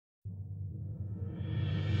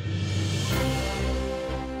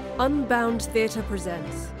Unbound Theatre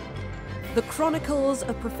presents The Chronicles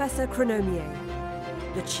of Professor Chronomier,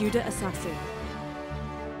 the Tudor Assassin.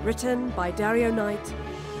 Written by Dario Knight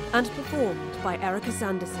and performed by Erika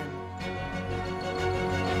Sanderson.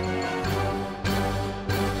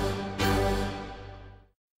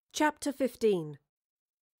 Chapter 15.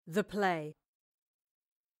 The Play.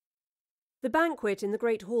 The banquet in the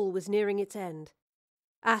great hall was nearing its end.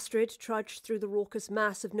 Astrid trudged through the raucous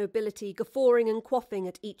mass of nobility, guffawing and quaffing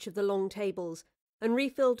at each of the long tables, and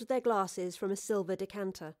refilled their glasses from a silver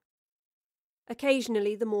decanter.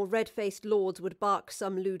 Occasionally the more red-faced lords would bark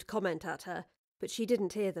some lewd comment at her, but she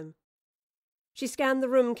didn't hear them. She scanned the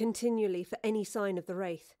room continually for any sign of the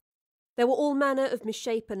wraith. There were all manner of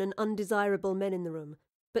misshapen and undesirable men in the room,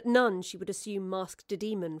 but none she would assume masked a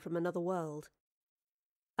demon from another world.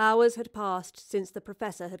 Hours had passed since the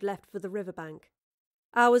professor had left for the riverbank.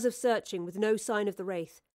 Hours of searching with no sign of the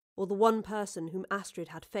wraith, or the one person whom Astrid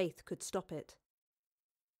had faith could stop it.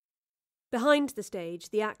 Behind the stage,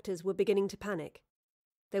 the actors were beginning to panic.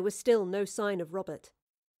 There was still no sign of Robert.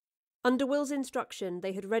 Under Will's instruction,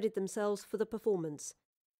 they had readied themselves for the performance,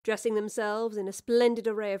 dressing themselves in a splendid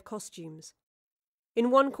array of costumes.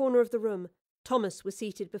 In one corner of the room, Thomas was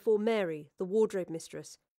seated before Mary, the wardrobe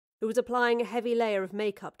mistress, who was applying a heavy layer of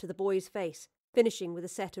makeup to the boy's face, finishing with a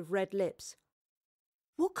set of red lips.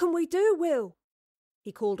 "What can we do, Will?"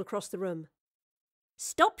 he called across the room.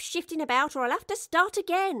 "Stop shifting about or I'll have to start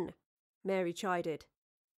again," Mary chided.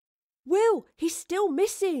 "Will, he's still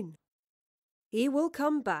missing." "He will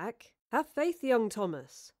come back. Have faith, young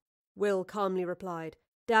Thomas," Will calmly replied,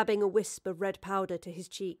 dabbing a wisp of red powder to his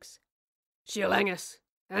cheeks. "She'll hang us.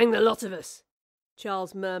 Hang the lot of us,"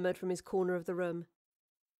 Charles murmured from his corner of the room.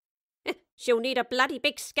 "She'll need a bloody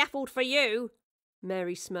big scaffold for you,"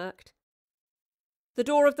 Mary smirked. The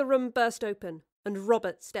door of the room burst open, and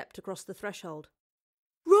Robert stepped across the threshold.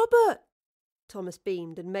 "Robert!" Thomas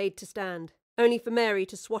beamed and made to stand, only for Mary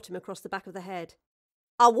to swat him across the back of the head.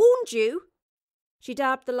 "I warned you." She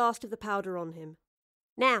dabbed the last of the powder on him.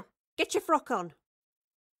 "Now, get your frock on."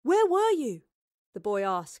 "Where were you?" the boy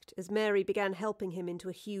asked as Mary began helping him into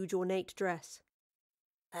a huge ornate dress.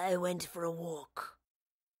 "I went for a walk,"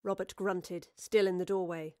 Robert grunted, still in the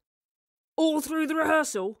doorway. "All through the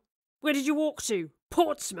rehearsal? Where did you walk to?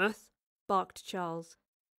 Portsmouth?" barked Charles.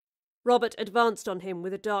 Robert advanced on him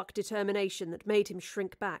with a dark determination that made him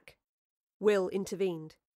shrink back. Will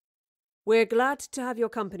intervened. "We're glad to have your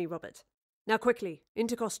company, Robert. Now quickly,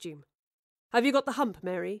 into costume. Have you got the hump,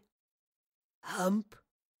 Mary?" "Hump?"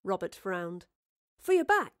 Robert frowned. "For your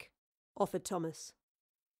back," offered Thomas.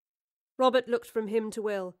 Robert looked from him to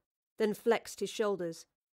Will, then flexed his shoulders.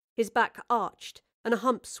 His back arched, and a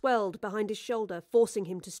hump swelled behind his shoulder, forcing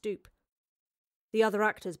him to stoop. The other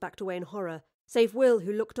actors backed away in horror, save Will,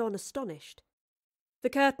 who looked on astonished. The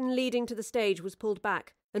curtain leading to the stage was pulled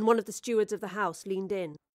back, and one of the stewards of the house leaned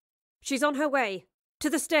in. "She's on her way! To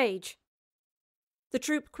the stage!" The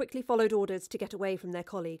troupe quickly followed orders to get away from their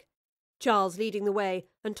colleague, Charles leading the way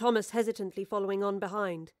and Thomas hesitantly following on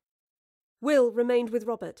behind. Will remained with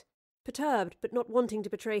Robert, perturbed but not wanting to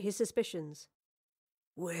betray his suspicions.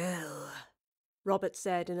 "Well," Robert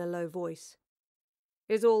said in a low voice.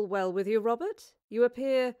 "Is all well with you, Robert? You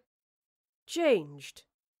appear changed."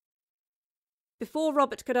 Before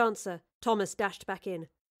Robert could answer, Thomas dashed back in.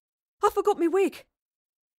 "I forgot me wig!"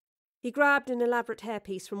 He grabbed an elaborate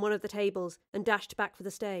hairpiece from one of the tables and dashed back for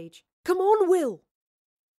the stage. "Come on, Will!"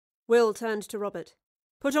 Will turned to Robert.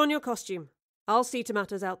 "Put on your costume. I'll see to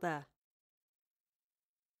matters out there."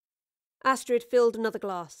 Astrid filled another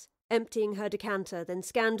glass, emptying her decanter, then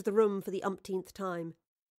scanned the room for the umpteenth time.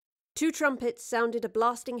 2 trumpets sounded a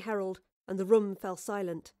blasting herald, and the room fell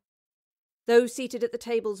silent. Those seated at the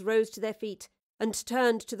tables rose to their feet and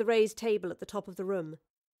turned to the raised table at the top of the room.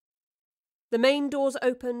 The main doors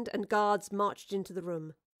opened and guards marched into the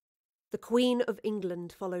room. The Queen of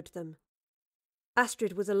England followed them.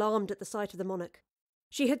 Astrid was alarmed at the sight of the monarch.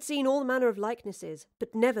 She had seen all manner of likenesses,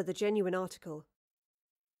 but never the genuine article.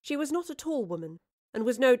 She was not a tall woman, and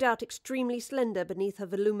was no doubt extremely slender beneath her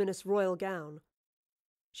voluminous royal gown.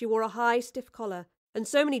 She wore a high, stiff collar, and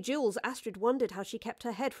so many jewels Astrid wondered how she kept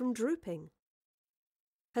her head from drooping.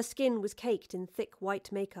 Her skin was caked in thick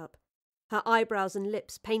white makeup, her eyebrows and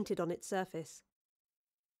lips painted on its surface.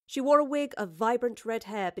 She wore a wig of vibrant red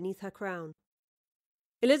hair beneath her crown.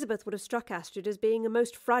 Elizabeth would have struck Astrid as being a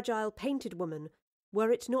most fragile, painted woman,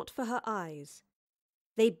 were it not for her eyes.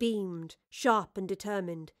 They beamed, sharp and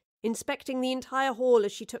determined, inspecting the entire hall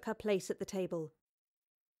as she took her place at the table.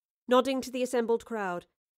 Nodding to the assembled crowd,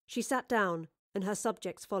 she sat down, and her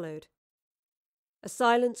subjects followed. A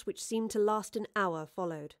silence which seemed to last an hour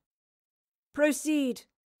followed. "Proceed,"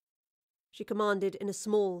 she commanded in a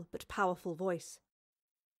small but powerful voice.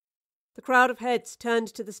 The crowd of heads turned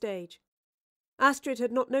to the stage. Astrid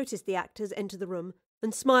had not noticed the actors enter the room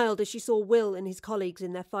and smiled as she saw Will and his colleagues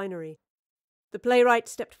in their finery. The playwright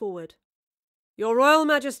stepped forward. "Your Royal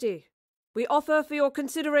Majesty, we offer for your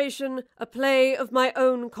consideration a play of my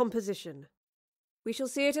own composition." "We shall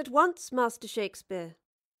see it at once, Master Shakespeare."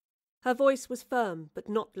 Her voice was firm but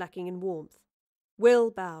not lacking in warmth. Will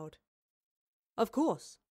bowed. "Of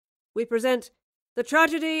course. We present The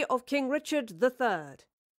Tragedy of King Richard III."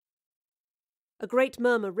 A great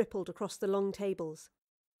murmur rippled across the long tables.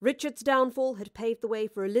 Richard's downfall had paved the way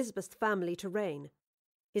for Elizabeth's family to reign.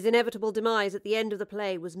 His inevitable demise at the end of the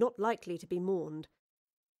play was not likely to be mourned.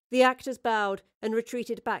 The actors bowed and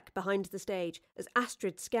retreated back behind the stage as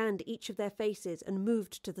Astrid scanned each of their faces and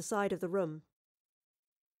moved to the side of the room.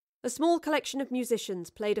 A small collection of musicians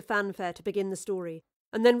played a fanfare to begin the story,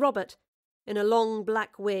 and then Robert, in a long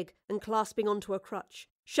black wig and clasping onto a crutch,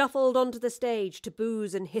 shuffled onto the stage to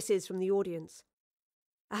boos and hisses from the audience.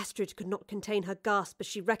 Astrid could not contain her gasp as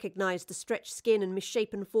she recognised the stretched skin and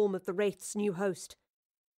misshapen form of the Wraith's new host.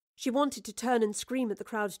 She wanted to turn and scream at the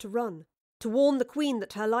crowd to run, to warn the Queen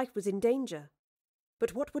that her life was in danger.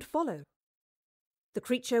 But what would follow? The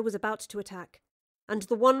creature was about to attack, and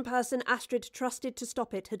the one person Astrid trusted to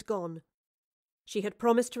stop it had gone. She had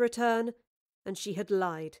promised to return, and she had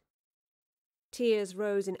lied. Tears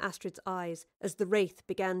rose in Astrid's eyes as the Wraith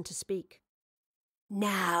began to speak.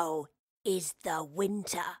 "Now is the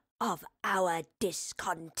winter of our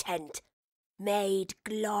discontent made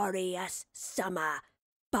glorious summer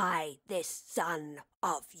by this son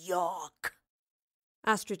of York."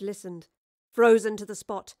 Astrid listened, frozen to the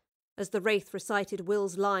spot, as the Wraith recited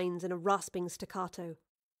Will's lines in a rasping staccato.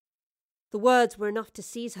 The words were enough to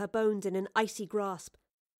seize her bones in an icy grasp,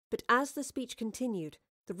 but as the speech continued,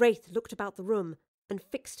 the Wraith looked about the room and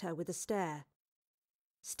fixed her with a stare.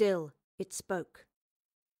 Still it spoke.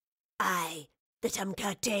 "I, that am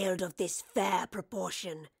curtailed of this fair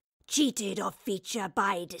proportion, cheated of feature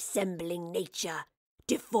by dissembling nature,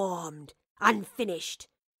 deformed, unfinished,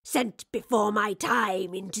 sent before my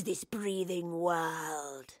time into this breathing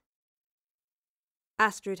world."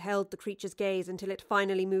 Astrid held the creature's gaze until it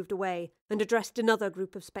finally moved away and addressed another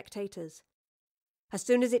group of spectators. As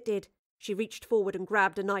soon as it did, she reached forward and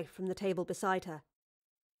grabbed a knife from the table beside her.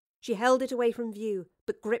 She held it away from view,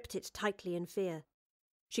 but gripped it tightly in fear.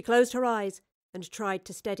 She closed her eyes and tried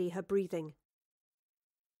to steady her breathing.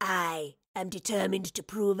 "I am determined to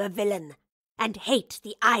prove a villain, and hate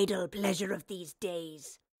the idle pleasure of these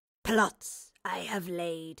days. Plots I have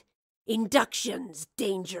laid, inductions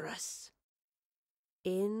dangerous."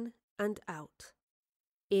 In and out.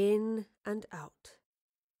 In and out.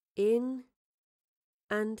 In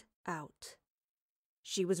and out.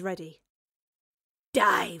 She was ready.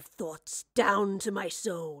 "Dive thoughts down to my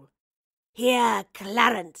soul. Here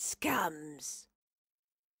Clarence comes."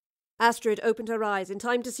 Astrid opened her eyes in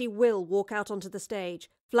time to see Will walk out onto the stage,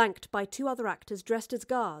 flanked by two other actors dressed as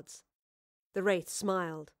guards. The Wraith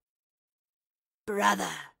smiled.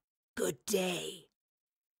 "Brother, good day."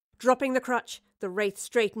 Dropping the crutch, the Wraith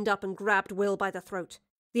straightened up and grabbed Will by the throat.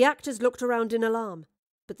 The actors looked around in alarm,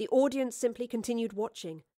 but the audience simply continued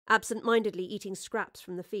watching, absent-mindedly eating scraps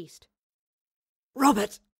from the feast.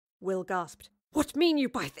 "Robert," Will gasped. "what mean you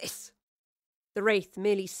by this?" The Wraith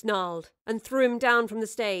merely snarled and threw him down from the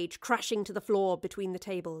stage, crashing to the floor between the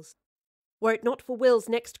tables. Were it not for Will's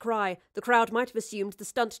next cry, the crowd might have assumed the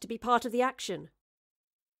stunt to be part of the action.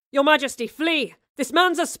 "Your Majesty, flee! This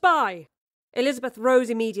man's a spy!" Elizabeth rose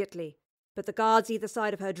immediately, but the guards either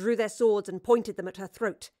side of her drew their swords and pointed them at her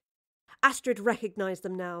throat. Astrid recognised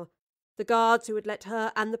them now, the guards who had let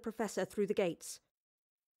her and the Professor through the gates.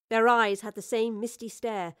 Their eyes had the same misty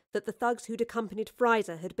stare that the thugs who'd accompanied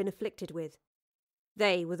Fraser had been afflicted with.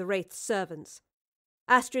 They were the Wraith's servants.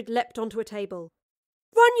 Astrid leapt onto a table.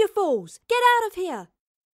 "Run, you fools! Get out of here!"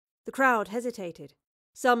 The crowd hesitated,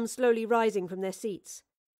 some slowly rising from their seats.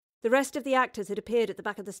 The rest of the actors had appeared at the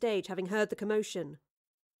back of the stage, having heard the commotion.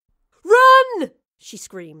 "Run!" she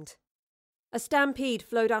screamed. A stampede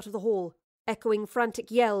flowed out of the hall, echoing frantic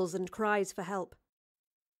yells and cries for help.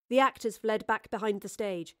 The actors fled back behind the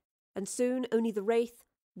stage, and soon only the Wraith,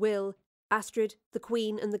 Will, Astrid, the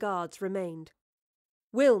Queen and the guards remained.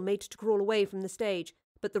 Will made to crawl away from the stage,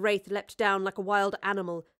 but the Wraith leapt down like a wild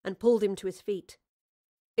animal and pulled him to his feet.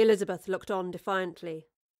 Elizabeth looked on defiantly.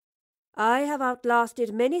 "I have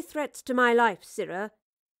outlasted many threats to my life, sirrah.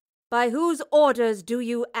 By whose orders do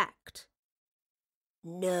you act?"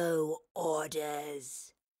 "No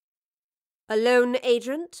orders." "A lone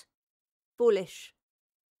agent? Foolish."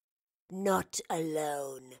 "Not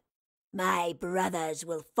alone. My brothers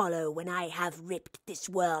will follow when I have ripped this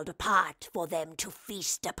world apart for them to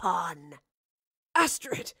feast upon.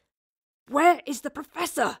 Astrid! Where is the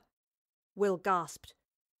Professor? Will gasped,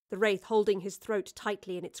 the wraith holding his throat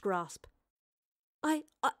tightly in its grasp. I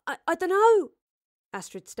don't know,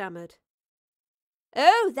 Astrid stammered.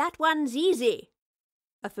 Oh, that one's easy,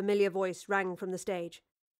 a familiar voice rang from the stage.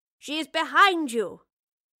 She is behind you.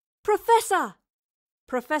 Professor!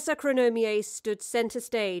 Professor Chronomier stood centre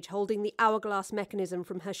stage holding the hourglass mechanism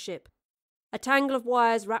from her ship. A tangle of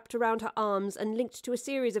wires wrapped around her arms and linked to a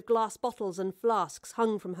series of glass bottles and flasks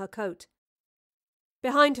hung from her coat.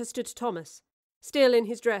 Behind her stood Thomas, still in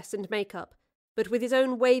his dress and makeup, but with his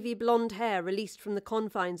own wavy blonde hair released from the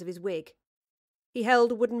confines of his wig. He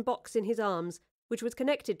held a wooden box in his arms, which was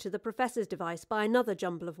connected to the Professor's device by another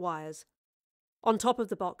jumble of wires. On top of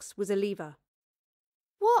the box was a lever.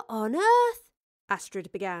 What on earth?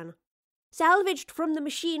 Astrid began. Salvaged from the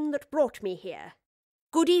machine that brought me here.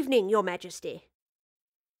 Good evening, Your Majesty.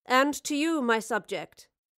 And to you, my subject,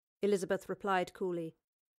 Elizabeth replied coolly.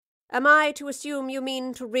 Am I to assume you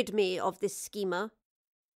mean to rid me of this schemer?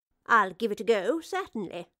 I'll give it a go,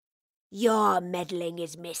 certainly. Your meddling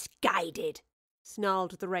is misguided,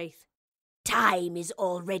 snarled the wraith. Time is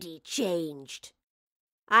already changed.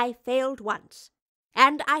 I failed once,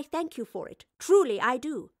 and I thank you for it. Truly I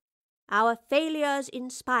do. Our failures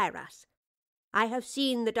inspire us. I have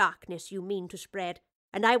seen the darkness you mean to spread,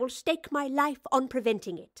 and I will stake my life on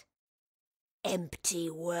preventing it. Empty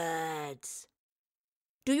words.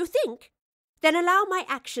 Do you think? Then allow my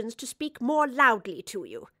actions to speak more loudly to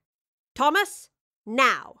you. Thomas,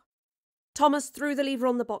 now. Thomas threw the lever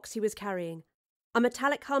on the box he was carrying. A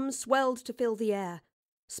metallic hum swelled to fill the air.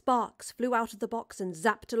 Sparks flew out of the box and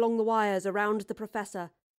zapped along the wires around the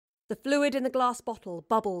Professor. The fluid in the glass bottle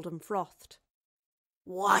bubbled and frothed.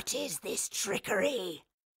 What is this trickery?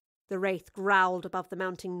 The wraith growled above the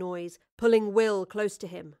mounting noise, pulling Will close to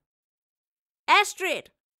him.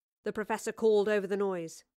 Astrid! The Professor called over the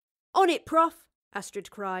noise. On it, Prof!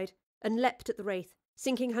 Astrid cried, and leapt at the wraith,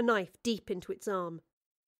 sinking her knife deep into its arm.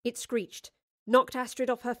 It screeched, knocked Astrid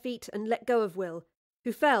off her feet and let go of Will,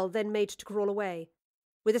 who fell, then made to crawl away.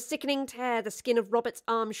 With a sickening tear, the skin of Robert's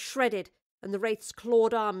arm shredded, and the wraith's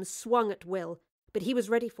clawed arm swung at Will, but he was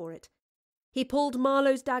ready for it. He pulled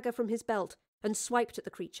Marlowe's dagger from his belt and swiped at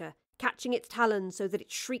the creature, catching its talons so that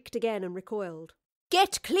it shrieked again and recoiled.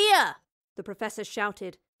 Get clear! The Professor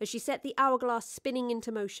shouted as she set the hourglass spinning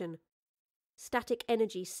into motion. Static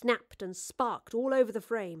energy snapped and sparked all over the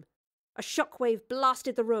frame. A shockwave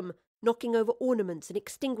blasted the room, knocking over ornaments and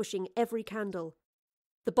extinguishing every candle.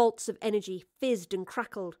 The bolts of energy fizzed and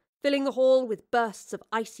crackled, filling the hall with bursts of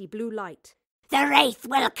icy blue light. The wraith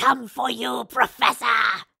will come for you, Professor!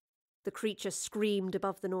 The creature screamed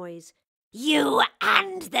above the noise. You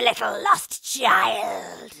and the little lost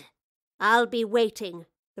child! I'll be waiting,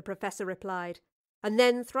 the Professor replied, and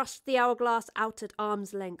then thrust the hourglass out at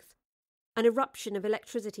arm's length. An eruption of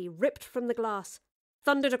electricity ripped from the glass,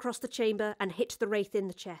 thundered across the chamber and hit the wraith in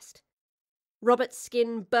the chest. Robert's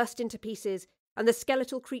skin burst into pieces, and the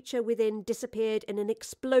skeletal creature within disappeared in an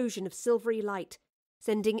explosion of silvery light,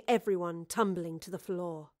 sending everyone tumbling to the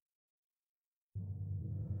floor.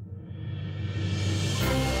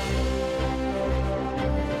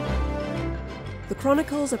 The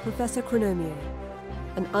Chronicles of Professor Chronomier,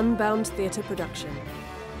 an Unbound theatre production.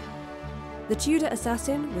 The Tudor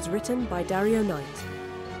Assassin was written by Dario Knight.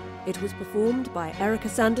 It was performed by Erika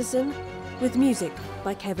Sanderson, with music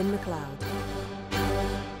by Kevin MacLeod.